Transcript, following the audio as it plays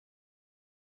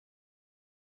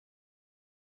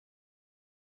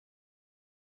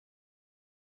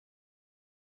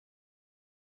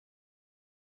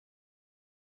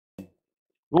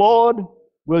Lord,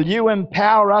 will you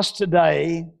empower us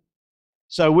today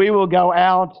so we will go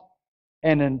out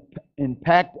and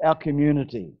impact our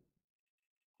community?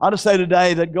 I want to say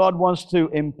today that God wants to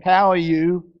empower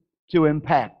you to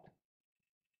impact.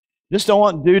 Just don't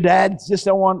want doodads, just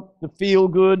don't want to feel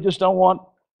good, just don't want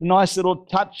a nice little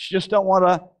touch, just don't want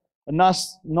a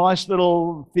nice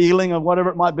little feeling of whatever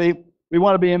it might be. We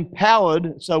want to be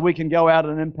empowered so we can go out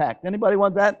and impact. Anybody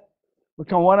want that? Well,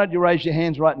 come on, why don't you raise your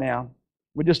hands right now?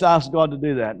 We just ask God to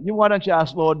do that. Why don't you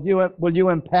ask, Lord, will you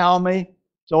empower me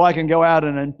so I can go out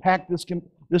and impact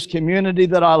this community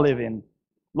that I live in?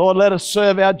 Lord, let us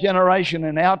serve our generation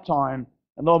in our time,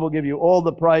 and Lord, we'll give you all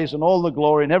the praise and all the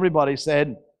glory. And everybody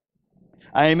said,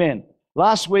 amen.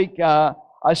 Last week, I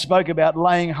spoke about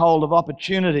laying hold of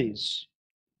opportunities.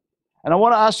 And I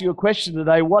want to ask you a question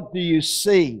today. What do you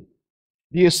see?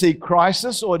 Do you see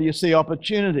crisis or do you see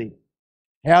opportunity?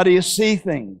 How do you see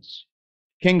things?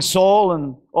 King Saul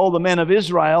and all the men of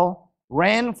Israel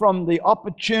ran from the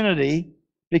opportunity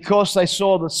because they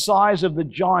saw the size of the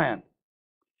giant.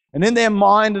 And in their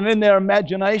mind and in their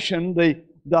imagination,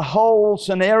 the whole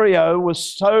scenario was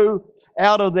so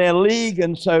out of their league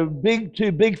and so big,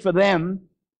 too big for them,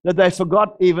 that they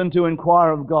forgot even to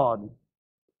inquire of God.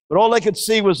 But all they could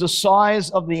see was the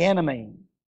size of the enemy.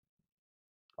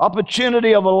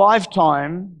 Opportunity of a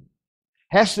lifetime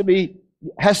has to be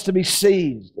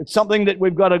seized. It's something that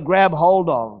we've got to grab hold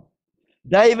of.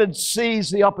 David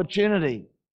seized the opportunity.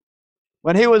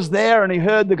 When he was there and he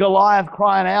heard the Goliath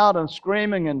crying out and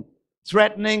screaming and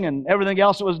threatening and everything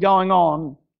else that was going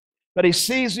on, but he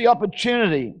seized the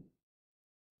opportunity.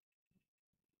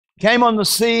 Came on the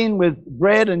scene with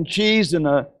bread and cheese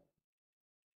and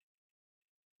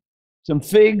some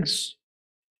figs,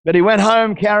 but he went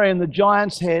home carrying the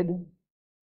giant's head,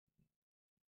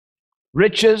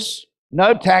 riches,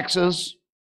 no taxes,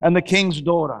 and the king's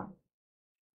daughter.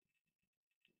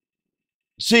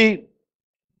 See,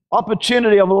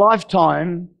 opportunity of a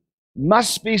lifetime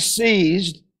must be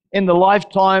seized in the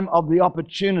lifetime of the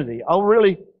opportunity. I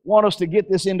really want us to get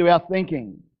this into our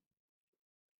thinking.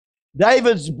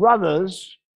 David's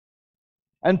brothers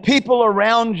and people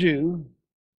around you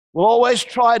will always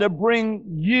try to bring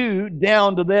you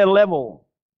down to their level.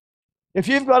 If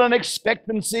you've got an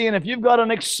expectancy and if you've got an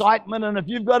excitement and if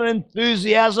you've got an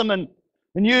enthusiasm and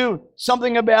you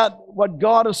something about what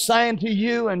God is saying to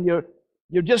you and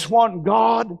you just want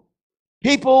God,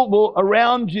 people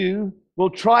around you will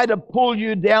try to pull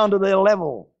you down to their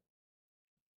level.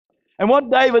 And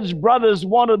what David's brothers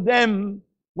wanted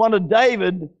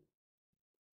David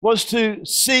was to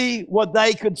see what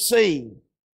they could see.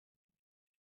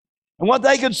 And what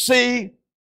they could see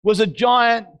was a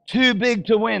giant too big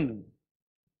to win,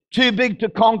 too big to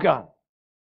conquer.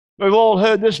 We've all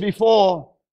heard this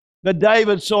before, that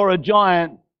David saw a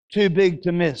giant too big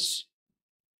to miss.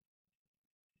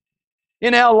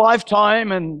 In our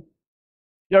lifetime, and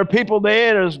there are people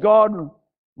there as God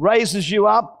raises you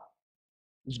up,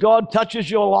 as God touches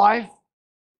your life,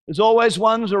 there's always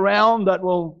ones around that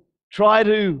will try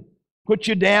to put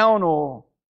you down or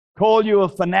call you a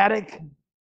fanatic.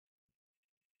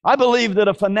 I believe that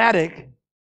a fanatic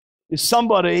is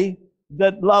somebody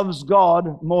that loves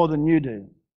God more than you do.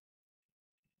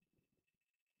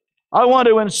 I want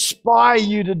to inspire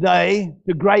you today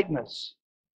to greatness.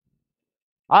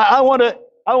 I want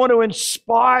to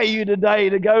inspire you today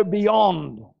to go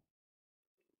beyond.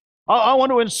 I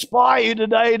want to inspire you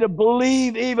today to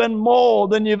believe even more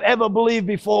than you've ever believed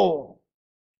before.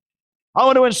 I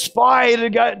want to inspire you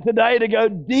today to go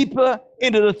deeper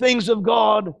into the things of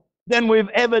God than we've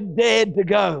ever dared to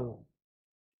go.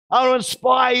 I want to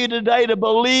inspire you today to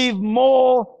believe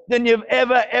more than you've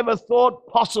ever thought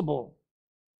possible.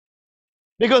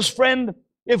 Because, friend,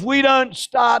 if we don't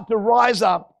start to rise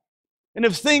up, and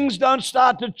if things don't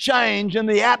start to change in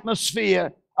the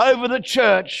atmosphere over the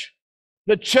church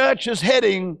is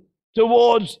heading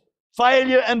towards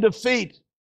failure and defeat.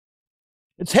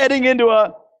 It's heading into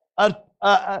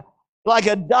like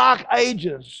a dark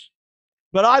ages.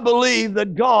 But I believe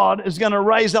that God is going to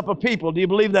raise up a people. Do you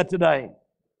believe that today?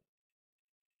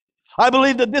 I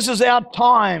believe that this is our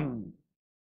time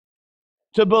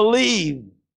to believe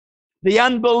the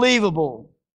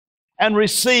unbelievable and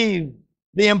receive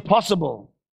the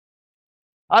impossible.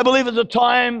 I believe it's a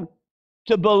time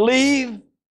to believe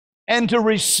and to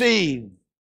receive.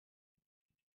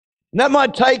 And that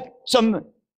might take some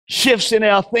shifts in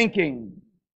our thinking.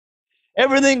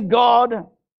 Everything God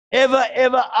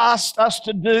ever asked us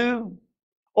to do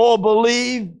or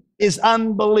believe is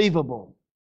unbelievable.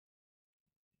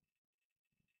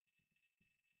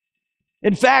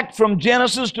 In fact, from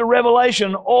Genesis to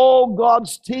Revelation, all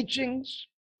God's teachings,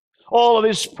 all of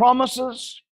His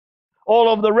promises,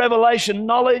 all of the revelation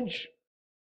knowledge,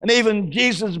 and even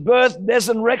Jesus' birth, death,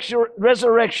 and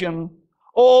resurrection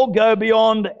all go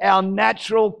beyond our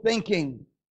natural thinking,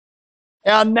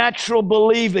 our natural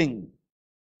believing.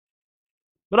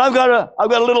 But I've got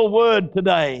a little word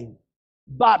today.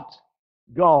 But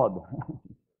God.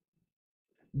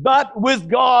 But with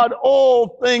God,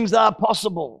 all things are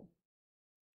possible.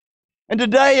 And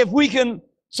today, if we can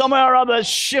somehow or other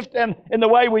shift in the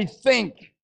way we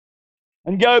think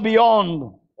and go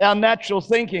beyond our natural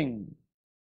thinking,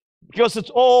 because it's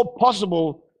all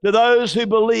possible to those who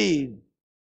believe.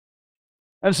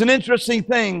 And it's an interesting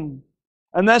thing,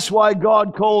 and that's why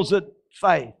God calls it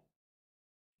faith.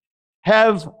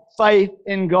 Have faith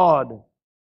in God.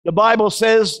 The Bible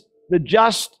says, the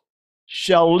just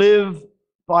shall live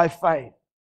by faith.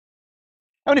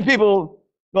 How many people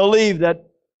believe that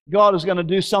God is going to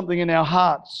do something in our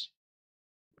hearts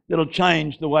that'll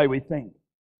change the way we think?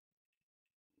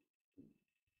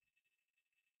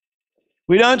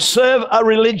 We don't serve a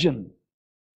religion.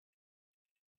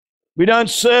 We don't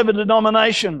serve a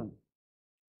denomination.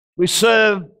 We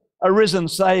serve a risen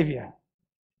Savior.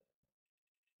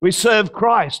 We serve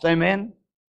Christ, amen?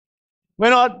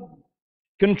 We're not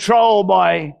controlled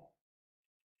by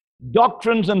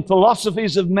doctrines and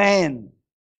philosophies of man.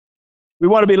 We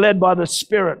want to be led by the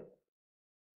Spirit.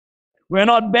 We're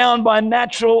not bound by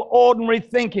natural, ordinary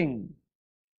thinking.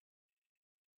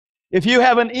 If you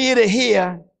have an ear to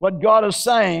hear what God is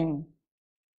saying,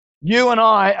 you and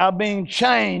I are being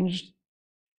changed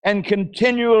and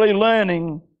continually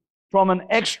learning from an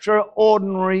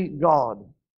extraordinary God.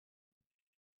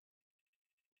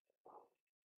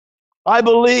 I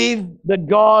believe that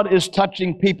God is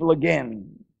touching people again.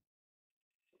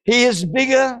 He is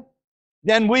bigger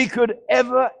than we could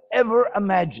ever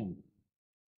imagine.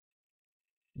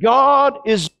 God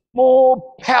is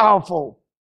more powerful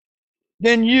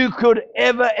than you could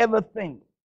ever think.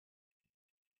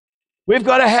 We've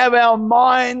got to have our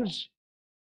minds,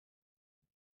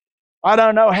 I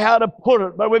don't know how to put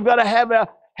it, but we've got to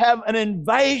have an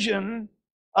invasion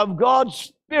of God's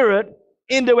Spirit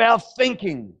into our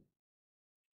thinking.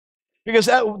 Because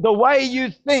the way you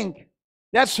think,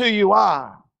 that's who you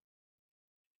are.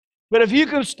 But if you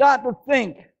can start to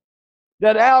think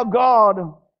that our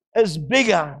God is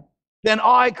bigger than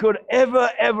I could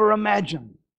ever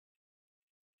imagine,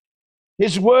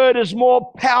 His Word is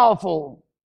more powerful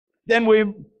than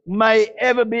we may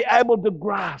ever be able to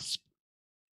grasp.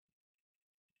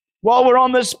 While we're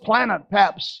on this planet,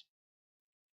 perhaps,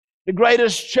 the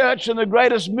greatest church and the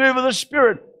greatest move of the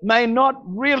Spirit may not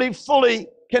really fully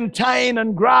contain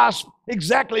and grasp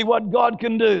exactly what God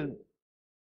can do.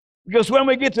 Because when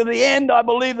we get to the end, I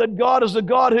believe that God is a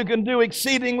God who can do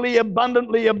exceedingly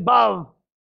abundantly above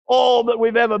all that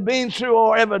we've ever been through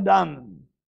or ever done.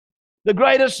 The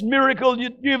greatest miracle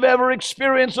you've ever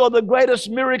experienced, or the greatest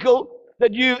miracle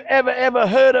that you've ever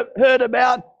heard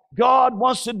about, God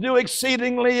wants to do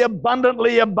exceedingly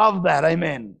abundantly above that.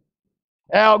 Amen.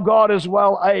 Our God is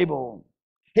well able.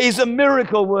 He's a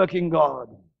miracle working God.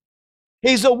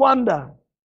 He's a wonder.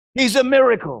 He's a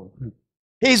miracle.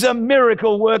 He's a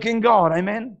miracle working God.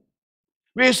 Amen.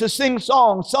 We used to sing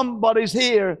songs. Somebody's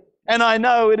here and I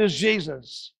know it is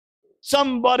Jesus.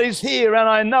 Somebody's here and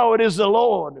I know it is the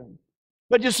Lord.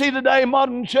 But you see, today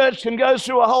modern church can go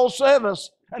through a whole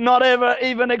service and not ever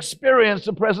even experience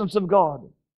the presence of God.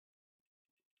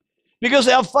 Because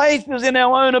our faith is in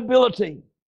our own ability.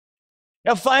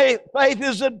 Our faith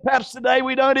is that perhaps today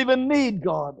we don't even need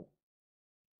God.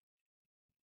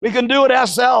 We can do it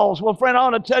ourselves. Well, friend, I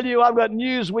want to tell you, I've got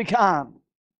news, we can't.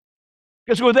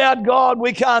 Because without God,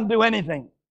 we can't do anything.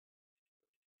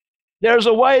 There's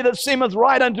a way that seemeth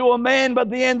right unto a man,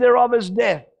 but the end thereof is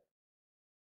death.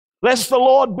 Lest the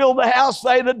Lord build the house,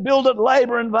 they that build it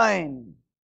labor in vain.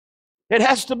 It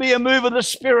has to be a move of the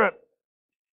Spirit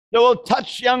that will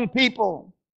touch young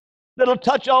people, that will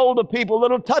touch older people, that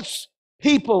will touch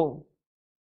people.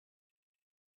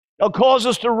 It'll cause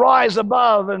us to rise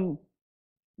above and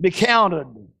be counted.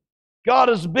 God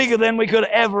is bigger than we could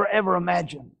ever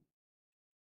imagine.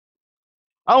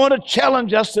 I want to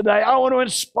challenge us today. I want to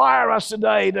inspire us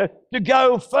today to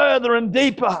go further and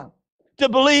deeper, to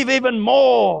believe even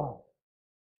more.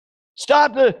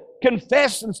 Start to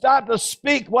confess and start to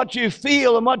speak what you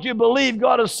feel and what you believe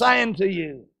God is saying to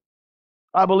you.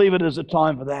 I believe it is a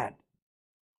time for that.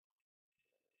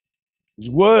 His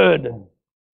Word,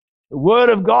 the Word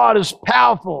of God is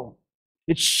powerful.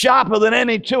 It's sharper than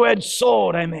any two-edged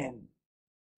sword, amen.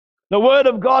 The Word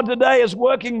of God today is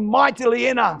working mightily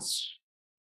in us.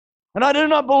 And I do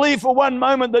not believe for one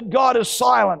moment that God is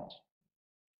silent.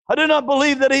 I do not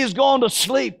believe that He's gone to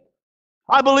sleep.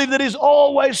 I believe that He's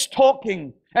always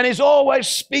talking, and He's always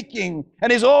speaking,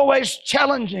 and He's always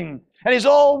challenging, and He's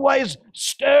always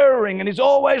stirring, and He's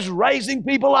always raising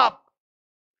people up.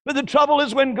 But the trouble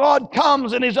is when God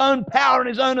comes in His own power and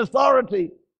His own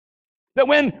authority, that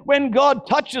when God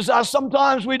touches us,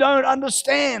 sometimes we don't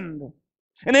understand.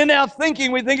 And in our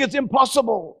thinking, we think it's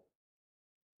impossible.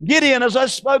 Gideon, as I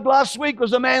spoke last week,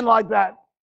 was a man like that.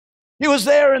 He was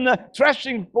there in the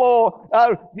threshing floor,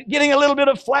 getting a little bit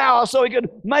of flour so he could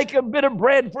make a bit of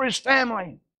bread for his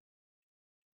family.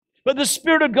 But the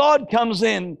Spirit of God comes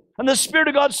in, and the Spirit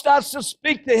of God starts to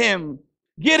speak to him.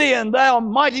 Gideon, thou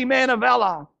mighty man of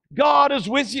valor, God is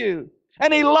with you.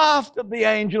 And he laughed at the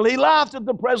angel. He laughed at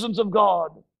the presence of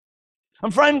God.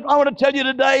 And friend, I want to tell you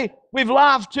today, we've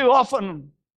laughed too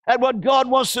often at what God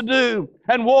wants to do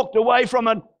and walked away from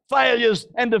it, failures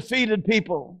and defeated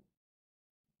people.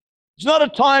 It's not a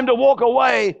time to walk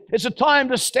away. It's a time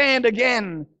to stand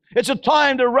again. It's a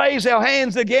time to raise our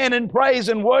hands again in praise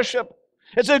and worship.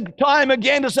 It's a time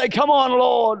again to say, come on,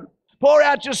 Lord, pour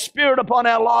out your Spirit upon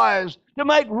our lives, to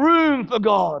make room for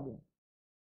God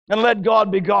and let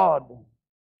God be God.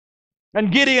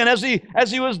 And Gideon, as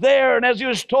he was there and as he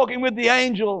was talking with the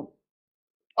angel,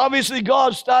 obviously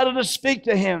God started to speak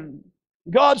to him.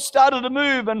 God started to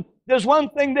move. And there's one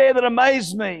thing there that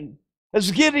amazed me.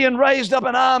 As Gideon raised up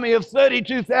an army of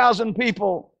 32,000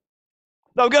 people,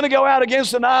 they were going to go out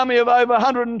against an army of over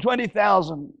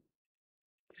 120,000.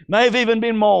 May have even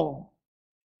been more.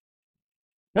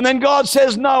 And then God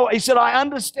says, no. He said, I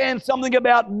understand something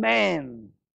about man.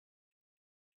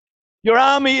 Your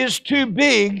army is too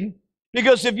big,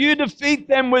 because if you defeat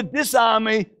them with this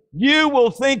army, you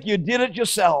will think you did it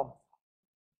yourself.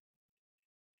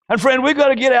 And friend, we've got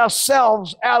to get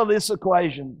ourselves out of this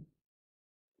equation.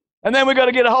 And then we've got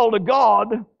to get a hold of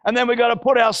God, and then we've got to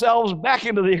put ourselves back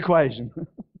into the equation.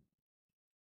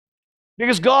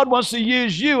 Because God wants to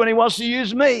use you, and He wants to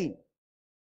use me.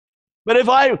 But if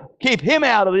I keep Him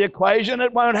out of the equation,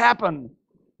 it won't happen.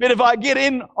 But if I get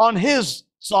in on His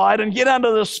side and get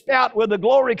under the spout where the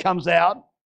glory comes out,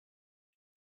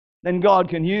 then God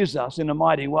can use us in a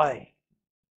mighty way.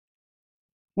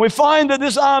 We find that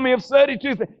this army of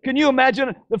 32, can you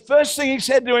imagine? The first thing He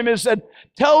said to him is,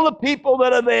 tell the people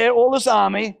that are there, all this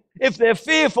army, if they're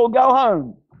fearful, go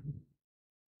home.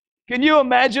 Can you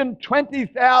imagine?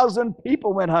 20,000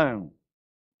 people went home.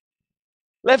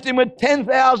 Left him with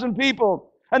 10,000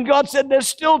 people. And God said, there's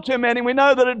still too many. We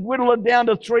know that it whittled it down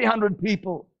to 300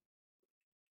 people.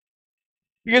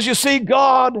 Because you see,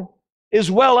 God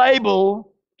is well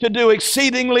able to do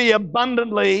exceedingly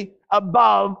abundantly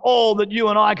above all that you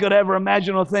and I could ever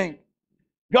imagine or think.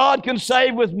 God can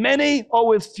save with many or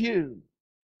with few.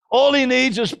 All He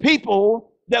needs is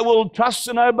people that will trust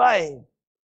and obey.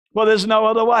 Well, there's no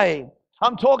other way.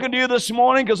 I'm talking to you this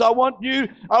morning because I want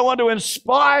to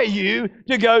inspire you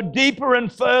to go deeper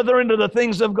and further into the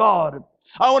things of God.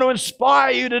 I want to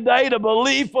inspire you today to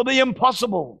believe for the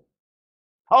impossible.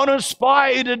 I want to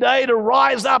inspire you today to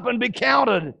rise up and be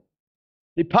counted,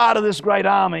 be part of this great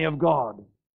army of God.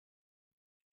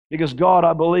 Because God,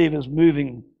 I believe, is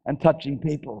moving and touching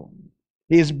people.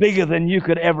 He is bigger than you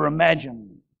could ever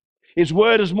imagine. His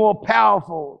word is more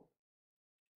powerful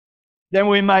than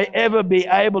we may ever be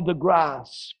able to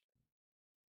grasp.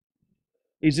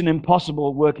 He's an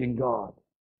impossible working God.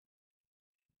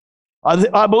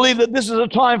 I believe that this is a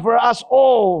time for us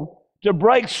all to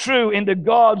break through into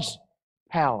God's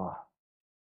power,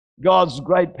 God's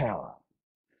great power.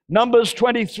 Numbers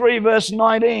 23, verse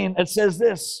 19, it says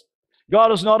this,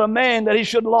 God is not a man that He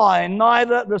should lie,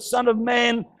 neither the Son of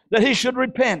Man that He should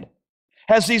repent.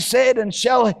 Has He said, and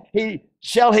shall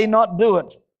He not do it?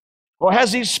 Or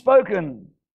has He spoken,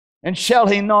 and shall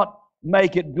He not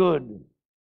make it good?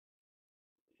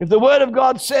 If the Word of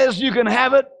God says you can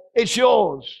have it, it's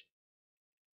yours.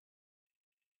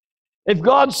 If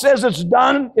God says it's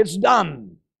done, it's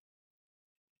done.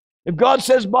 If God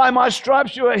says, by my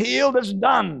stripes you are healed, it's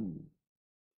done.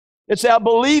 It's our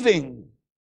believing.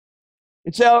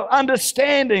 It's our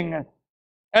understanding.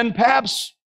 And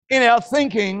perhaps in our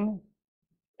thinking,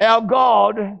 our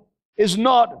God is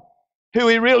not who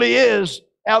He really is.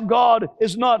 Our God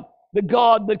is not the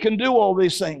God that can do all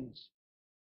these things.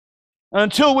 And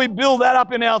until we build that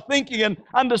up in our thinking and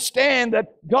understand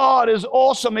that God is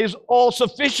awesome, He's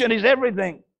all-sufficient, He's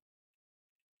everything,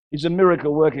 He's a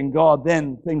miracle-working God,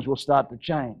 then things will start to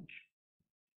change.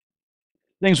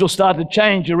 Things will start to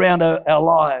change around our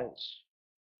lives.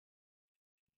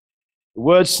 The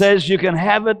Word says you can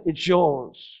have it, it's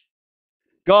yours.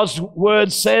 God's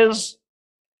Word says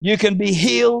you can be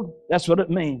healed, that's what it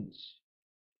means.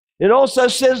 It also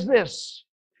says this,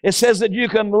 It says that you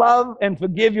can love and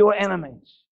forgive your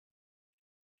enemies.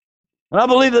 And I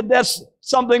believe that that's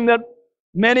something that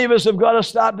many of us have got to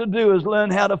start to do, is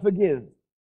learn how to forgive.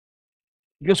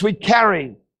 Because we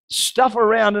carry stuff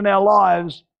around in our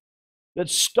lives that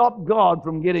stop God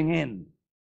from getting in.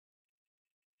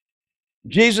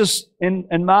 Jesus, in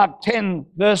Mark 10,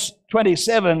 verse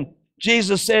 27,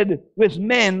 Jesus said, with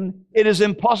men it is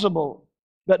impossible,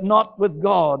 but not with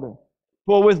God.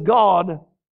 For with God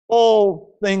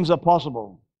all things are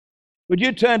possible. Would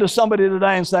you turn to somebody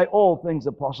today and say, all things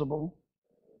are possible?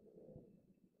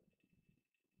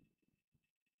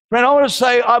 Friend, I want to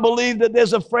say, I believe that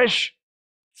there's a fresh,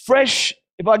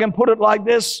 if I can put it like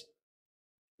this,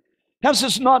 perhaps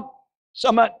it's not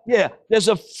so much, there's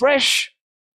a fresh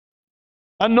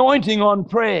anointing on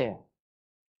prayer.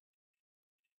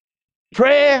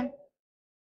 Prayer,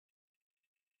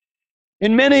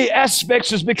 in many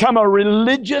aspects, has become a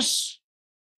religious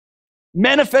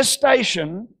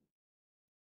manifestation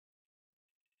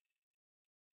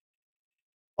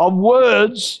of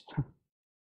words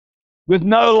with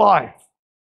no life.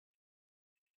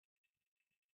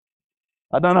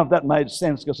 I don't know if that made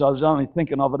sense, because I was only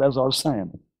thinking of it as I was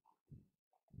saying it.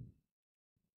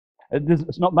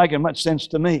 It's not making much sense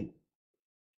to me.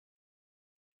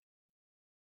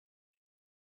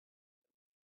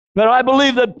 But I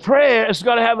believe that prayer has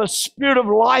got to have a spirit of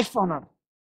life on it.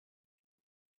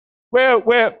 Where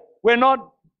we're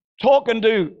not talking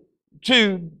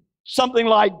to something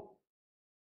like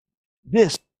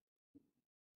this,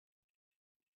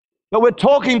 but we're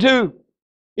talking to,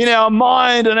 in our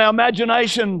mind and our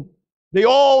imagination, the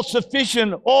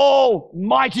all-sufficient,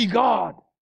 almighty God,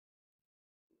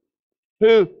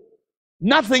 who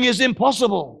nothing is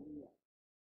impossible,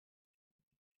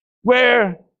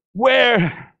 where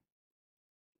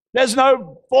there's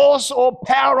no force or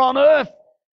power on earth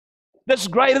that's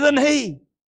greater than He.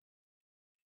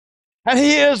 And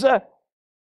He is a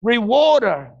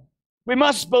rewarder. We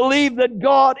must believe that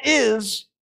God is,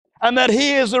 and that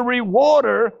He is a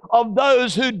rewarder of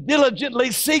those who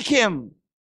diligently seek Him.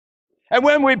 And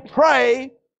when we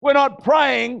pray, we're not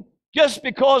praying just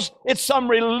because it's some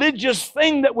religious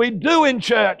thing that we do in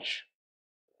church.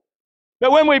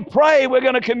 But when we pray, we're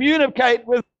going to communicate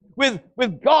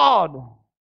with God.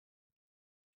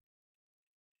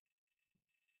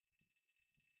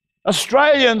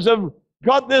 Australians have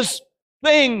got this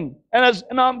thing, and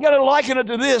I'm going to liken it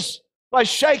to this. If I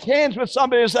shake hands with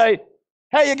somebody and say,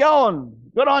 how you going?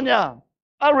 Good on ya.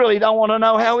 I really don't want to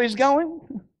know how he's going.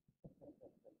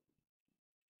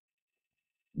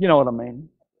 You know what I mean?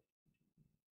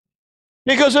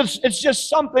 Because it's just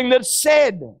something that's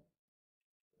said.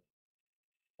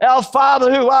 Our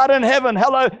Father who art in heaven,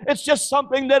 hello. It's just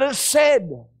something that is said.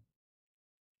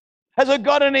 Has it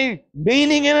got any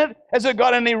meaning in it? Has it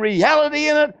got any reality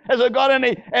in it? Has it got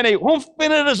any oomph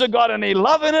in it? Has it got any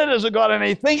love in it? Has it got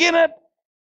anything in it?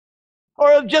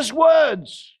 Or just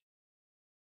words?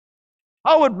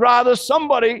 I would rather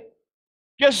somebody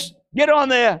just get on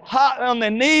their heart, on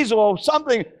their knees or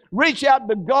something, reach out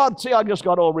to God. See, I just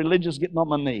got all religious getting on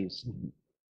my knees.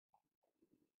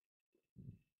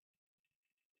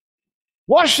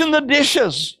 Washing the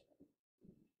dishes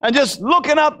and just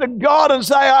looking up to God and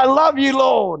say, I love you,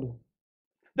 Lord.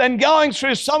 Then going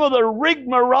through some of the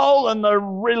rigmarole and the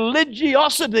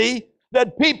religiosity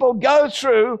that people go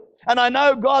through. And I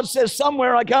know God says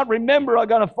somewhere, I can't remember, I'm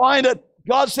going to find it.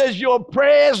 God says, your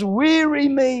prayers weary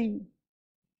me.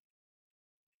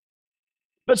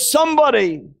 But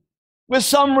somebody with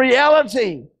some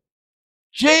reality,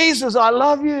 Jesus, I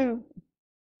love you.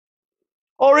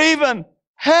 Or even,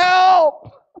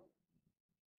 help.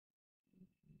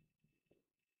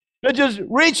 They're just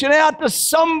reaching out to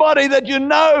somebody that you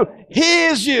know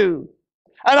hears you.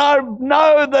 And I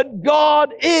know that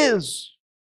God is.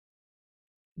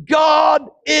 God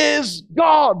is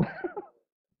God.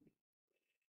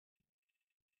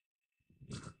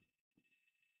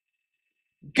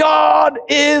 God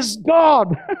is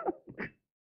God.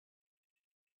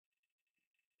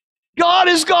 God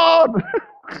is God.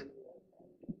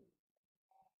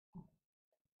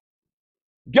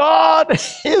 God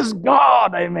is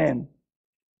God. Amen.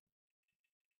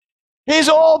 He's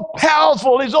all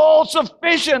powerful. He's all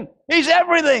sufficient. He's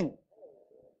everything.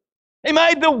 He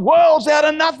made the worlds out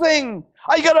of nothing.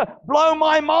 I got to blow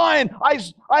my mind.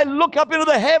 I look up into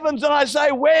the heavens and I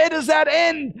say, where does that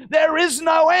end? There is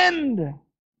no end.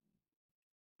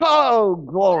 Oh,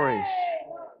 glory.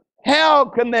 How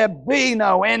can there be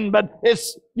no end? But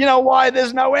it's, you know why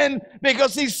there's no end?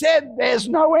 Because He said there's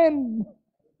no end.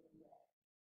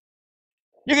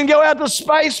 You can go out to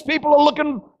space. People are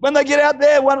looking, when they get out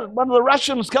there, one of the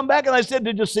Russians come back and they said,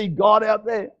 did you see God out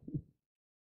there?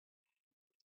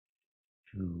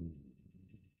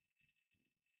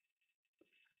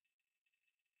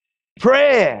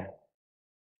 Prayer.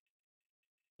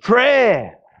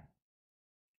 Prayer.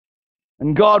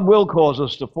 And God will cause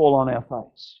us to fall on our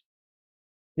face.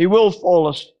 He will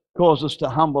cause us to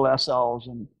humble ourselves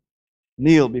and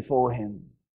kneel before Him.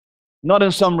 Not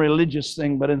in some religious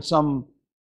thing, but in some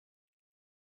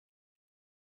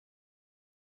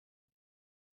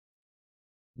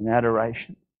in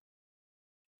adoration,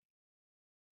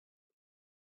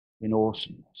 in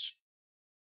awesomeness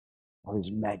of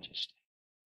His majesty.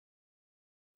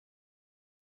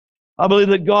 I believe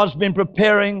that God's been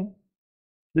preparing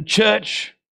the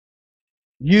church,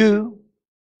 you,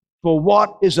 for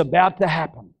what is about to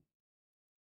happen.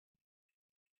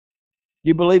 Do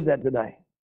you believe that today?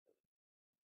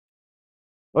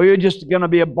 Or you're just going to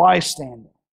be a bystander?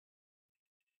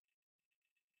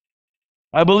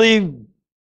 I believe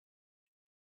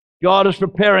God is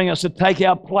preparing us to take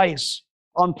our place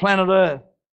on planet Earth.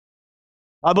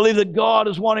 I believe that God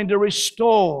is wanting to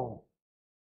restore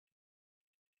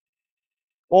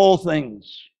all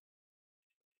things.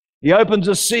 He opens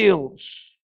the seals,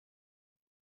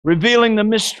 revealing the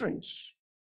mysteries,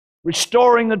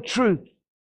 restoring the truth.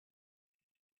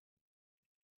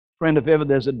 Friend, if ever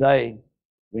there's a day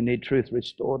we need truth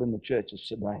restored in the churches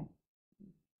today. Isn't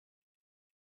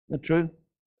that true?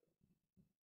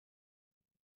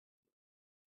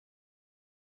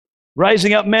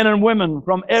 Raising up men and women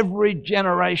from every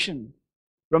generation,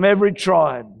 from every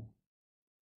tribe.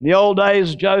 In the old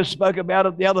days, Joe spoke about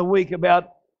it the other week,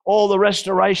 about all the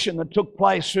restoration that took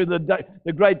place through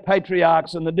the great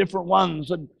patriarchs and the different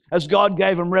ones, and as God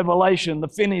gave them revelation, the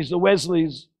Finneys, the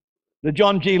Wesleys, the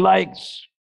John G. Lakes,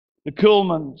 the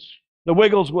Kuhlmans, the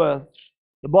Wigglesworths,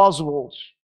 the Boswells.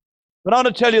 But I want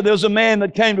to tell you, there was a man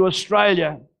that came to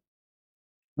Australia,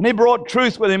 and he brought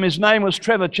truth with him. His name was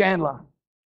Trevor Chandler.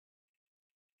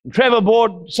 And Trevor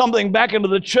brought something back into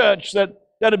the church that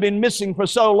had been missing for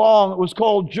so long. It was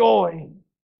called joy.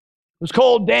 It was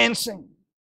called dancing.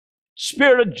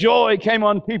 Spirit of joy came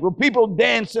on people. People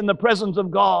danced in the presence of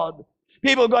God.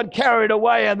 People got carried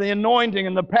away in the anointing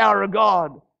and the power of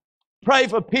God. Pray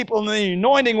for people and the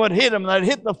anointing would hit them. They'd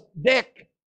hit the deck.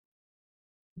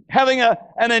 Having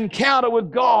an encounter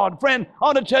with God. Friend, I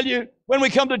want to tell you, when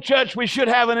we come to church, we should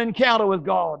have an encounter with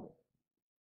God.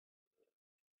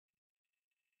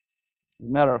 As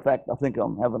a matter of fact, I think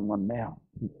I'm having one now.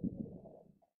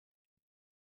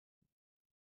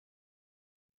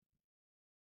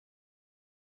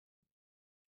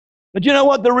 But you know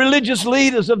what? The religious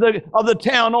leaders of the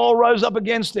town all rose up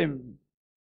against him.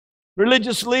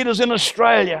 Religious leaders in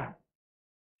Australia.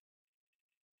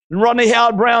 And Rodney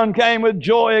Howard-Browne came with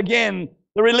joy again.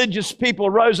 The religious people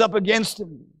rose up against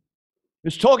him. He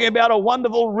was talking about a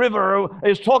wonderful river. He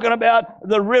was talking about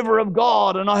the river of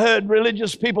God. And I heard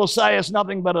religious people say it's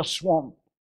nothing but a swamp.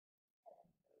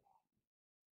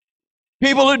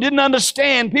 People who didn't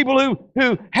understand, people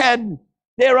who had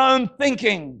their own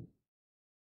thinking.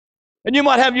 And you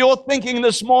might have your thinking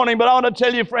this morning, but I want to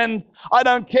tell you, friend, I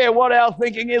don't care what our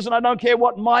thinking is, and I don't care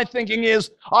what my thinking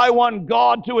is. I want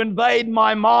God to invade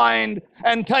my mind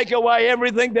and take away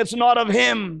everything that's not of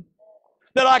Him,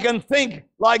 that I can think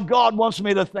like God wants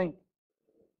me to think.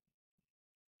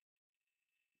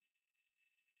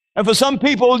 And for some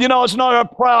people, you know, it's not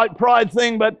a pride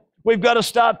thing, but we've got to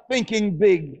start thinking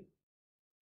big.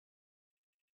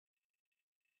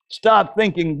 Start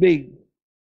thinking big.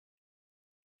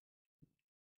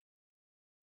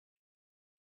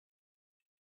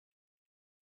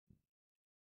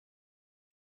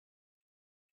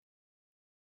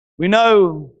 We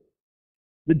know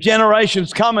the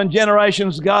generations come and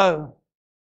generations go.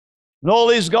 And all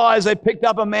these guys, they picked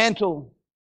up a mantle.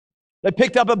 They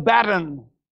picked up a baton.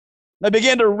 They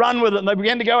began to run with it, and they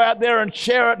began to go out there and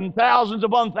share it, and thousands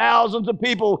upon thousands of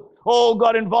people all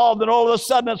got involved, and all of a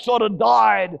sudden it sort of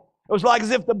died. It was like as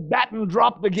if the baton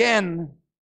dropped again.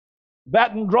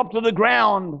 Baton dropped to the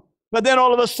ground. But then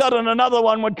all of a sudden another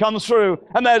one would come through,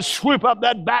 and they'd swoop up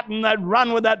that baton, they'd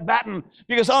run with that baton.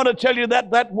 Because I want to tell you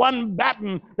that one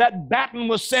baton, that baton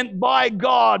was sent by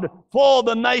God for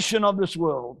the nation of this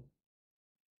world.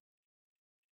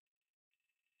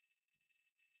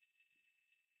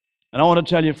 And I want to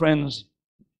tell you, friends,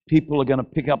 people are going to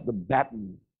pick up the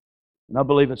baton. And I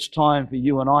believe it's time for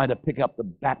you and I to pick up the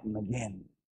baton again.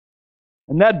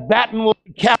 And that baton will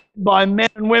be carried by men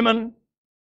and women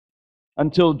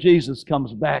until Jesus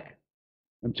comes back,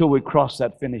 until we cross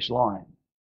that finish line.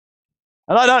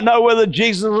 And I don't know whether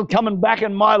Jesus is coming back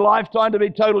in my lifetime, to be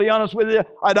totally honest with you.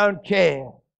 I don't care.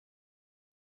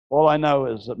 All I know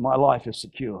is that my life is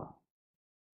secure.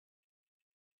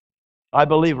 I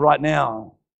believe right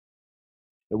now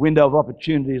the window of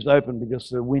opportunity is open because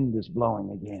the wind is blowing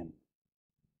again.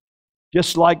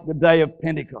 Just like the day of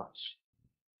Pentecost.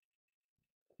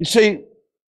 You see,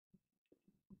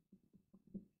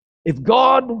 if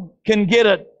God can get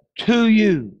it to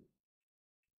you,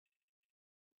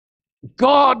 if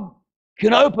God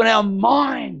can open our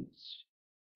minds,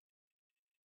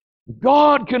 if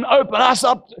God can open us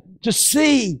up to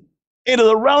see into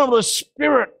the realm of the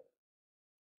Spirit,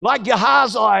 like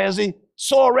Gehazi, as he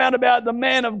saw around about the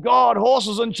man of God,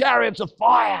 horses and chariots of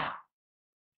fire.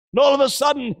 And all of a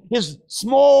sudden, his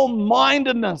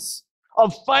small-mindedness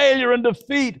of failure and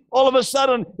defeat, all of a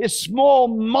sudden, his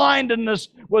small-mindedness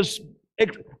was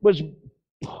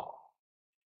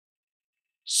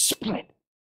split.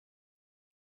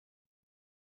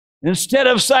 Instead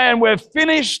of saying, we're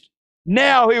finished,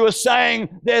 now he was saying,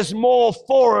 there's more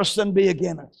for us than be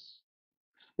against us.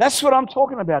 That's what I'm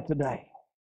talking about today.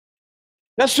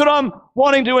 That's what I'm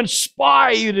wanting to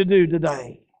inspire you to do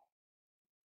today.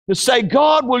 To say,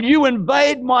 God, will you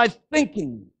invade my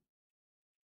thinking?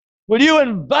 Will you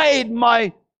invade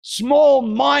my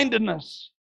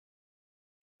small-mindedness?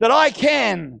 That I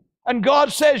can. And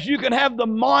God says you can have the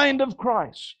mind of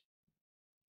Christ.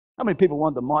 How many people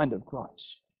want the mind of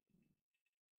Christ?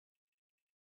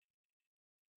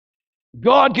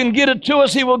 God can get it to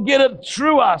us. He will get it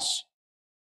through us.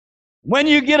 When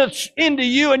you get it into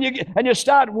you and you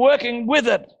start working with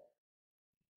it,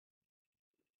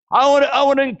 I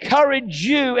want to encourage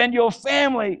you and your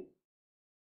family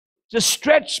to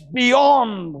stretch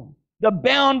beyond the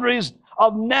boundaries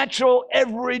of natural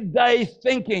everyday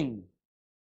thinking.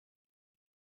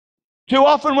 Too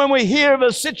often when we hear of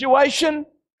a situation,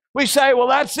 we say, well,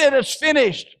 that's it, it's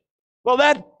finished. Well,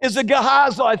 that is a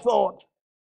Gehazi thought.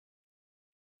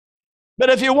 But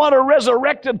if you want a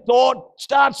resurrected thought,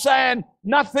 start saying,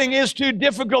 nothing is too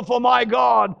difficult for my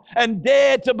God, and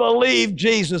dare to believe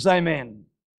Jesus, amen.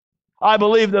 I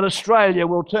believe that Australia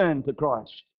will turn to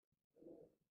Christ.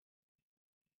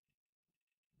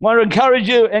 I want to encourage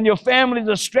you and your family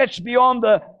to stretch beyond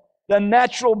the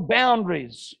natural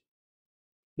boundaries,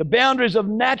 the boundaries of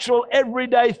natural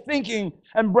everyday thinking,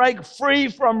 and break free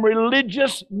from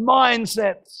religious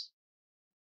mindsets.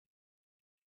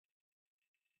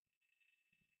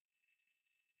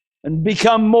 And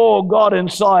become more God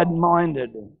inside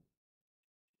minded.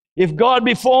 If God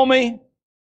be for me,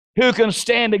 who can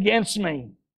stand against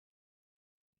me?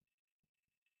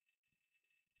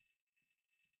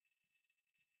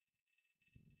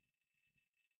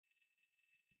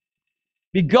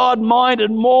 Be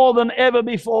God-minded more than ever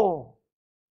before.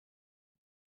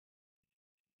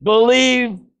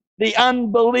 Believe the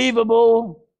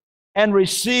unbelievable and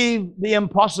receive the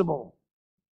impossible.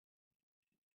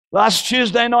 Last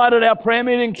Tuesday night at our prayer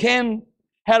meeting, Ken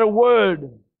had a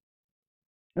word.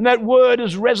 And that word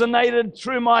has resonated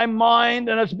through my mind,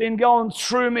 and it's been going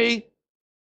through me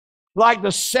like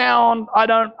the sound I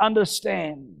don't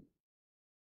understand.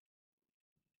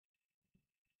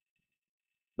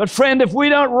 But friend, if we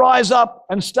don't rise up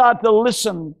and start to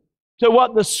listen to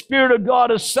what the Spirit of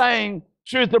God is saying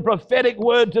through the prophetic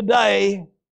word today,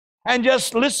 and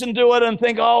just listen to it and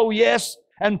think, oh yes,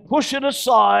 and push it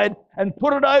aside and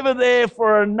put it over there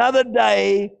for another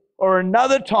day or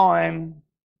another time,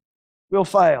 we'll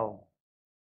fail.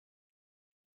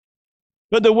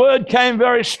 But the word came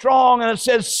very strong, and it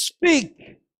says,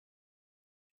 speak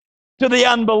to the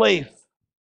unbelief.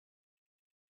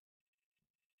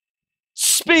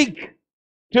 Speak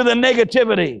to the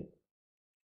negativity.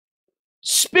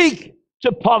 Speak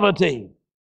to poverty.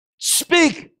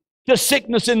 Speak to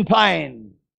sickness and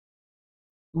pain.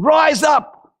 Rise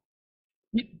up.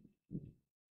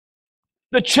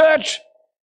 The church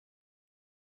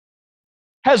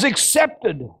has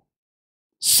accepted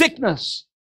sickness.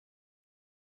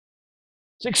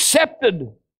 It's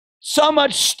accepted so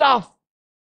much stuff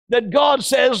that God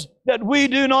says that we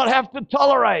do not have to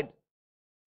tolerate.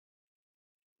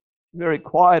 Very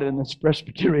quiet in this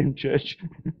Presbyterian church.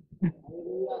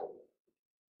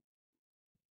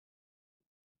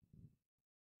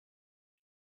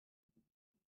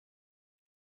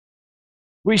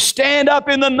 We stand up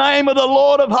in the name of the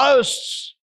Lord of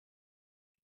hosts.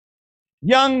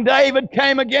 Young David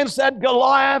came against that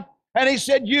Goliath, and he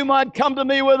said, you might come to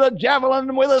me with a javelin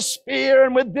and with a spear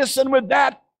and with this and with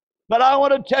that, but I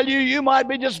want to tell you, you might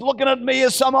be just looking at me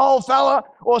as some old fella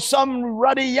or some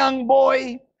ruddy young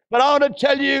boy, But I want to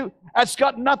tell you, it's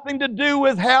got nothing to do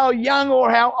with how young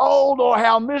or how old or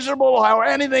how miserable or how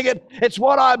anything. It's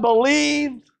what I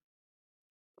believe.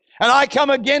 And I come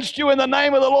against you in the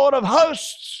name of the Lord of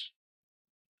hosts.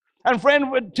 And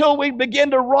friend, until we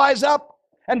begin to rise up,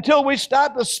 until we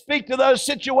start to speak to those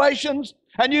situations,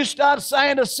 and you start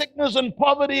saying to sickness and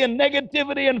poverty and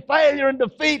negativity and failure and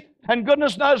defeat and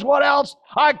goodness knows what else,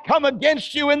 I come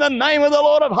against you in the name of the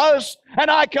Lord of hosts, and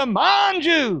I command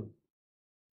you.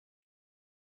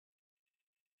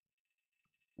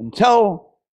 And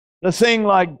tell the thing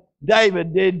like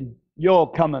David did, you're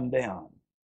coming down.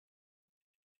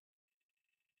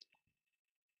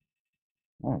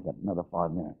 I've got another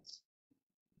 5 minutes.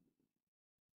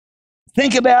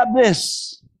 Think about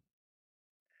this.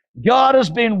 God has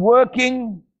been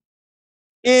working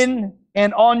in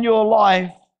and on your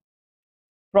life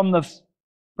from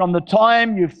the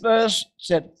time you first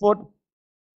set foot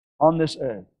on this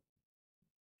earth.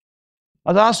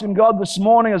 I was asking God this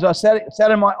morning as I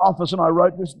sat in my office and I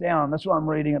wrote this down. That's why I'm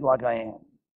reading it like I am.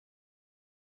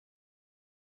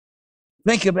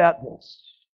 Think about this.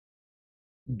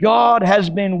 God has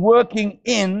been working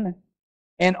in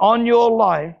and on your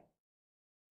life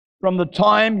from the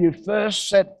time you first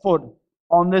set foot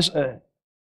on this earth,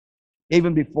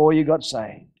 even before you got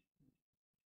saved.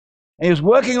 And He was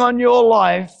working on your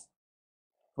life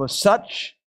for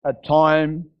such a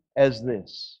time as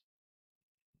this.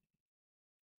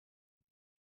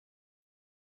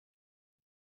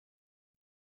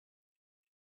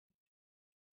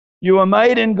 You were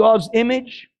made in God's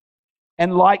image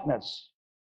and likeness.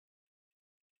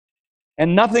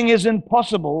 And nothing is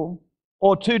impossible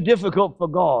or too difficult for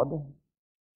God.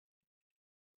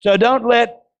 So don't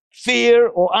let fear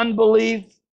or unbelief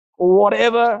or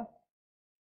whatever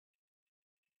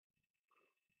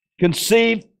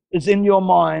conceive is in your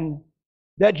mind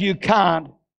that you can't.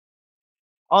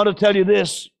 I want to tell you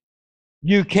this,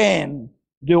 you can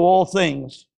do all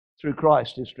things through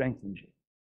Christ who strengthens you.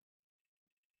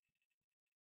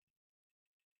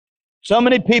 So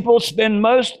many people spend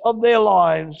most of their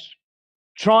lives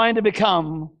trying to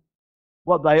become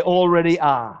what they already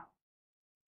are.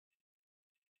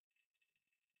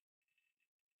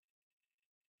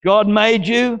 God made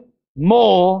you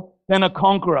more than a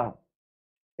conqueror.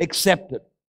 Accept it.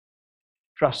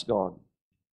 Trust God.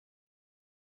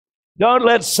 Don't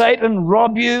let Satan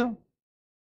rob you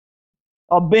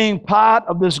of being part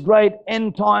of this great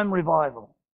end-time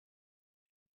revival.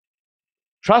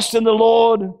 Trust in the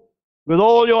Lord with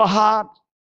all your heart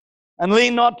and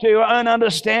lean not to your own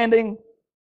understanding,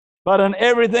 but in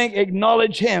everything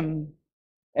acknowledge Him,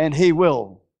 and He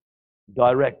will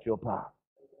direct your path.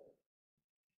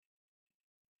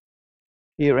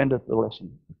 Here endeth the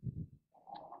lesson.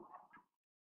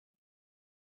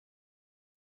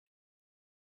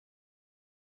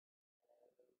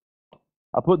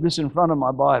 I put this in front of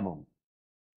my Bible.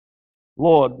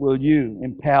 Lord, will you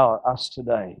empower us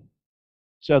today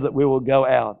so that we will go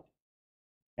out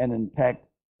and impact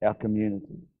our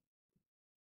community?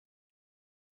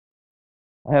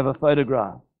 I have a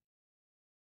photograph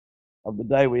of the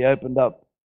day we opened up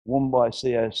Wombai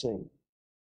COC.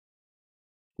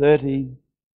 30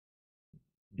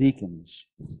 deacons,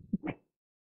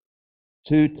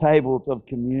 2 tables of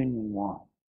communion wine.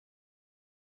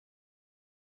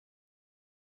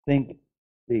 Think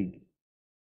big.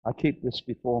 I keep this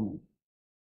before me.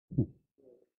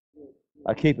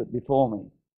 I keep it before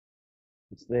me.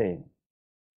 It's there.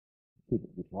 Keep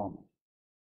it before me.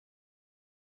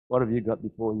 What have you got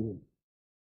before you?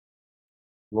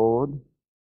 Lord,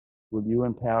 will you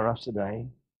empower us today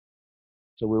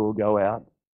so we will go out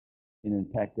and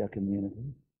impact our community?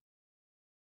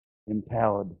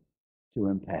 Empowered to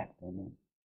impact. Amen.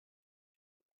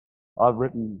 I've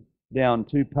written down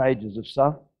 2 pages of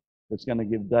stuff that's going to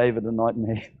give David a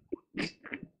nightmare.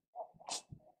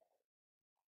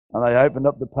 And I opened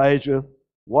up the page with,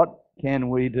 what can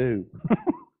we do?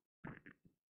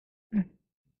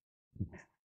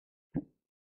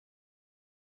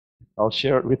 I'll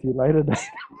share it with you later.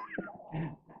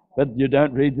 But you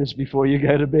don't read this before you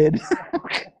go to bed.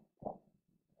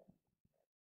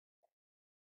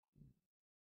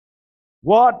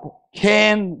 What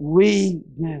can we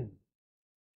do?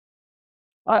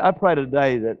 I pray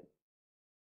today that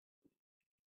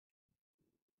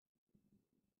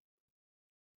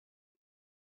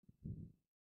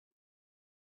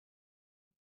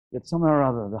somehow or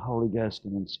other the Holy Ghost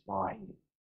can inspire you.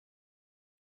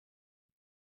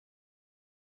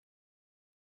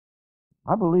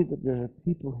 I believe that there are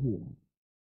people here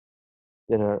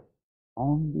that are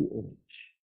on the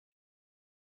edge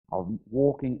of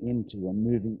walking into and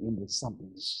moving into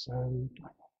something so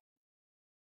gigantic.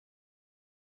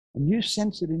 And you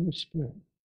sense it in your spirit.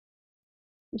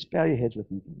 Just bow your heads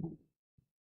with me.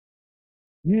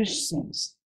 You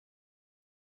sense.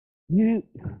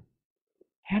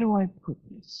 How do I put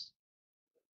this?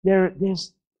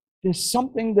 There's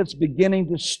something that's beginning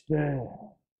to stir.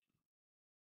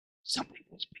 Something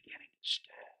that's beginning to stir.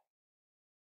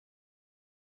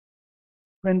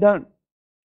 Friend, don't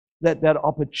let that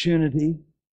opportunity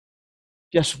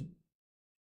just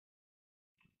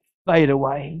fade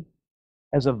away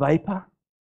as a vapor.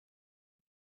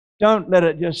 Don't let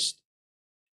it just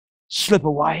slip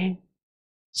away.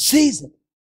 Seize it.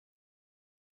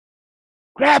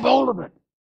 Grab hold of it.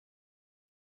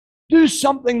 Do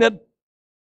something that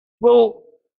will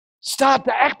start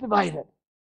to activate it.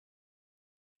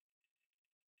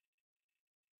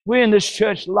 We in this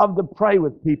church love to pray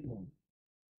with people,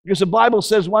 because the Bible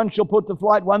says one shall put to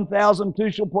flight 1,000, two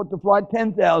shall put to flight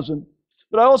 10,000.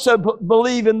 But I also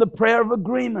believe in the prayer of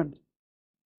agreement.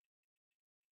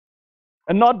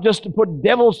 And not just to put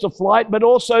devils to flight, but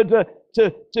also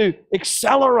to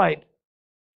accelerate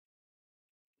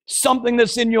something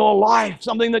that's in your life,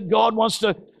 something that God wants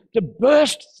to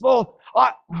burst forth.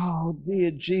 Oh,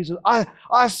 dear Jesus.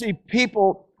 I see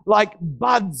people like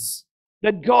buds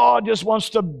that God just wants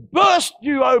to burst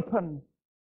you open,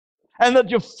 and that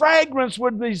your fragrance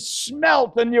would be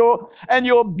smelt and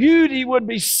your beauty would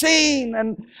be seen.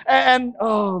 And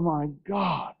oh my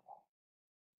God.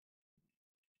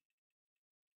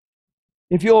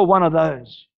 If you're one of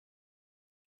those,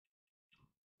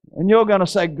 and you're going to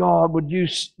say, God, would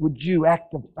you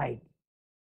activate,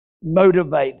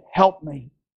 motivate, help me?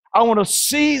 I want to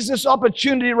seize this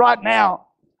opportunity right now.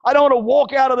 I don't want to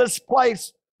walk out of this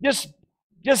place just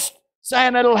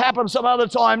saying it'll happen some other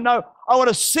time. No, I want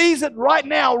to seize it right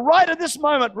now, right at this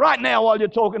moment, right now while you're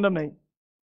talking to me.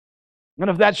 And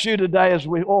if that's you today, as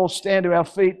we all stand to our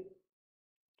feet,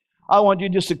 I want you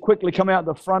just to quickly come out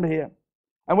the front here.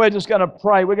 And we're just going to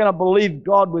pray. We're going to believe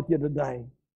God with you today.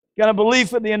 Going to believe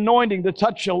for the anointing to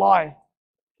touch your life.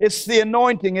 It's the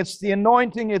anointing. It's the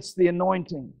anointing. It's the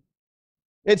anointing.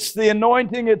 It's the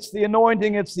anointing. It's the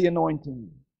anointing. It's the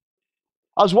anointing.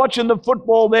 I was watching the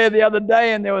football there the other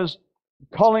day, and there was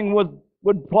Collingwood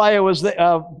player was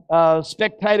there,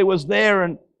 spectator was there,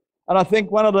 and I think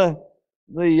one of the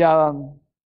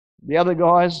other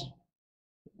guys,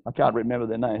 I can't remember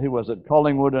their name. Who was it?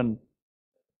 Collingwood and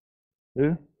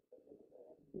who?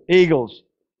 Eagles.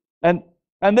 And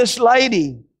this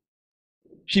lady,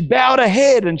 she bowed her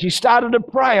head and she started to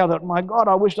pray. I thought, my God,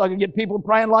 I wish I could get people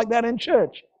praying like that in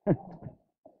church.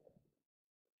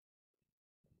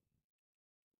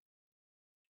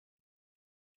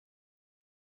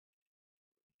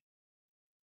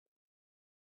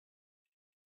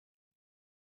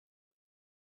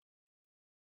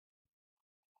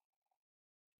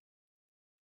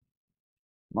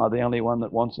 Am I the only one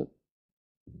that wants it?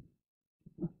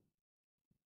 Am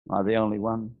I the only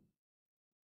one?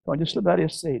 Come on, just slip out of your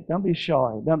seat. Don't be shy.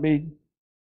 I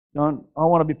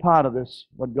want to be part of this,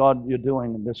 what God you're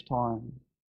doing in this time.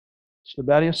 Slip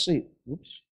out of your seat.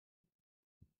 Oops.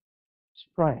 Let's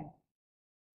pray.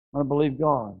 I want to believe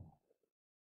God.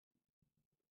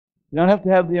 You don't have to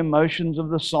have the emotions of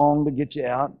the song to get you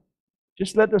out.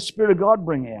 Just let the Spirit of God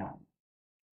bring you out.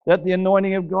 Let the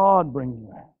anointing of God bring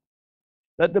you out.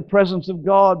 Let the presence of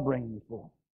God bring you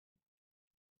forth.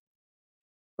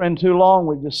 Friend, too long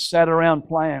we've just sat around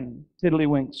playing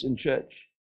tiddlywinks in church.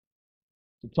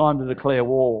 It's time to declare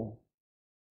war.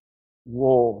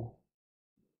 War.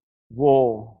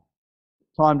 War.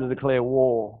 Time to declare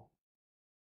war.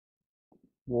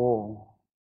 War.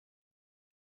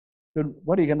 Good.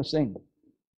 What are you going to sing?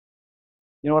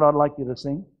 You know what I'd like you to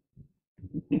sing?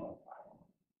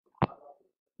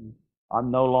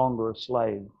 I'm no longer a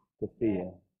slave to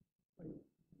fear.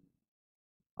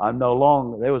 I'm no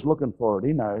longer, they was looking for it.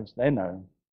 He knows, they know.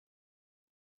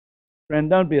 Friend,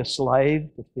 don't be a slave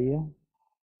to fear.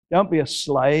 Don't be a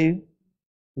slave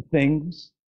to things.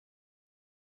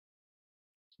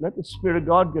 Let the Spirit of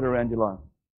God get around your life.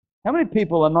 How many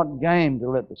people are not game to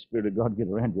let the Spirit of God get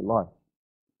around your life?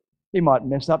 He might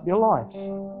mess up your life.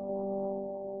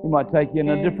 He might take you in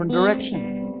a different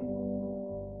direction.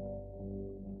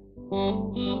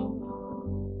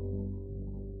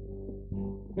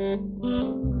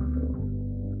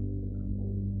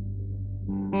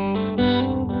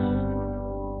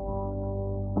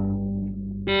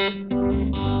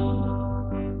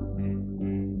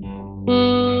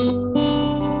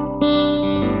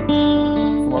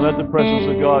 Well, let the presence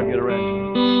of God get around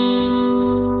you. If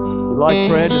you like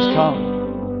prayer, just come.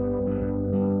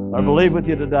 I believe with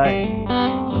you today.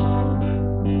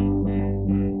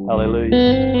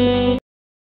 Hallelujah.